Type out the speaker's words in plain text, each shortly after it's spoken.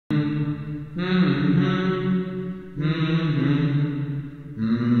And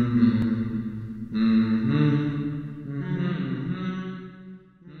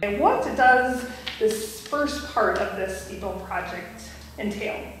what does this first part of this steeple project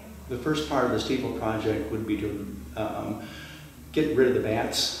entail? The first part of the steeple project would be to get rid of the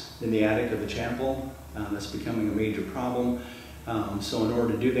bats in the attic of the chapel. That's becoming a major problem. So in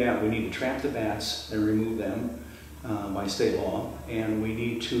order to do that, we need to trap the bats and remove them by state law. And we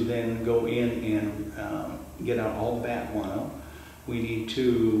need to then go in and get out all the bat guano. We need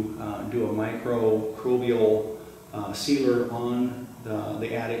to do a microbial sealer on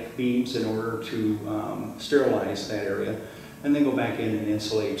the attic beams in order to sterilize that area, and then go back in and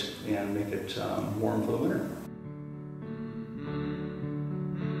insulate and make it warm for the winter.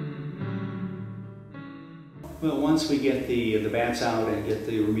 Well, once we get the bats out and get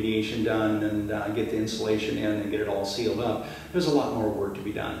the remediation done and get the insulation in and get it all sealed up, there's a lot more work to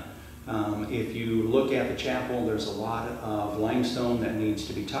be done. If you look at the chapel, there's a lot of limestone that needs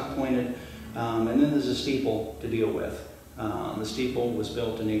to be tuck pointed, and then there's a steeple to deal with. The steeple was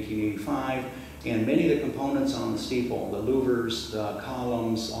built in 1885, and many of the components on the steeple, the louvers, the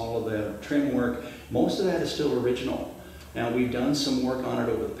columns, all of the trim work, most of that is still original. Now, we've done some work on it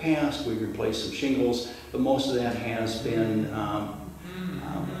over the past. We've replaced some shingles, but most of that has been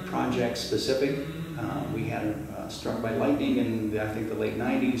project specific. We had it struck by lightning in, I think, the late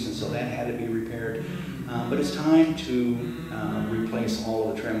 90s, and so that had to be repaired. But it's time to replace all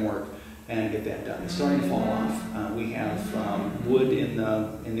of the trim work and get that done. It's starting to fall off. We have wood in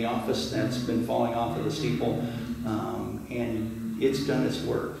the office that's been falling off of the steeple, and it's done its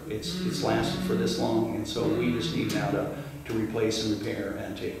work. It's lasted for this long, and so we just need now to replace and repair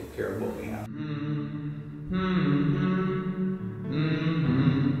and take care of what we have.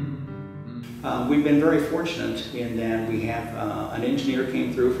 We've been very fortunate in that we have an engineer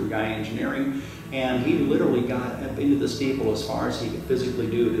came through from Guy Engineering, and he literally got up into the steeple as far as he could physically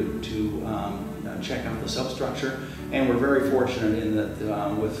do to check out the substructure. And we're very fortunate in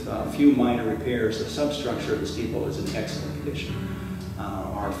that with a few minor repairs, the substructure of the steeple is in excellent condition.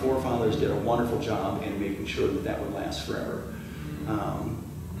 Our forefathers did a wonderful job in making sure that that would last forever.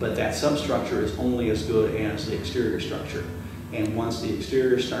 But that substructure is only as good as the exterior structure. And once the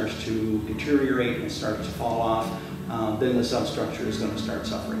exterior starts to deteriorate and starts to fall off, then the substructure is going to start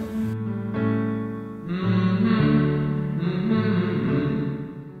suffering.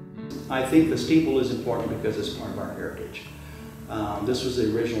 I think the steeple is important because it's part of our heritage. This was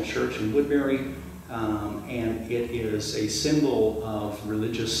the original church in Woodbury, and it is a symbol of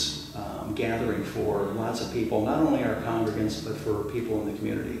religious gathering for lots of people, not only our congregants, but for people in the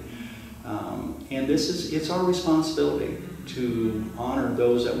community. And it's our responsibility to honor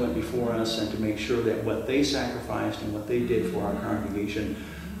those that went before us and to make sure that what they sacrificed and what they did for our congregation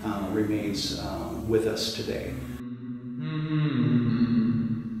remains with us today.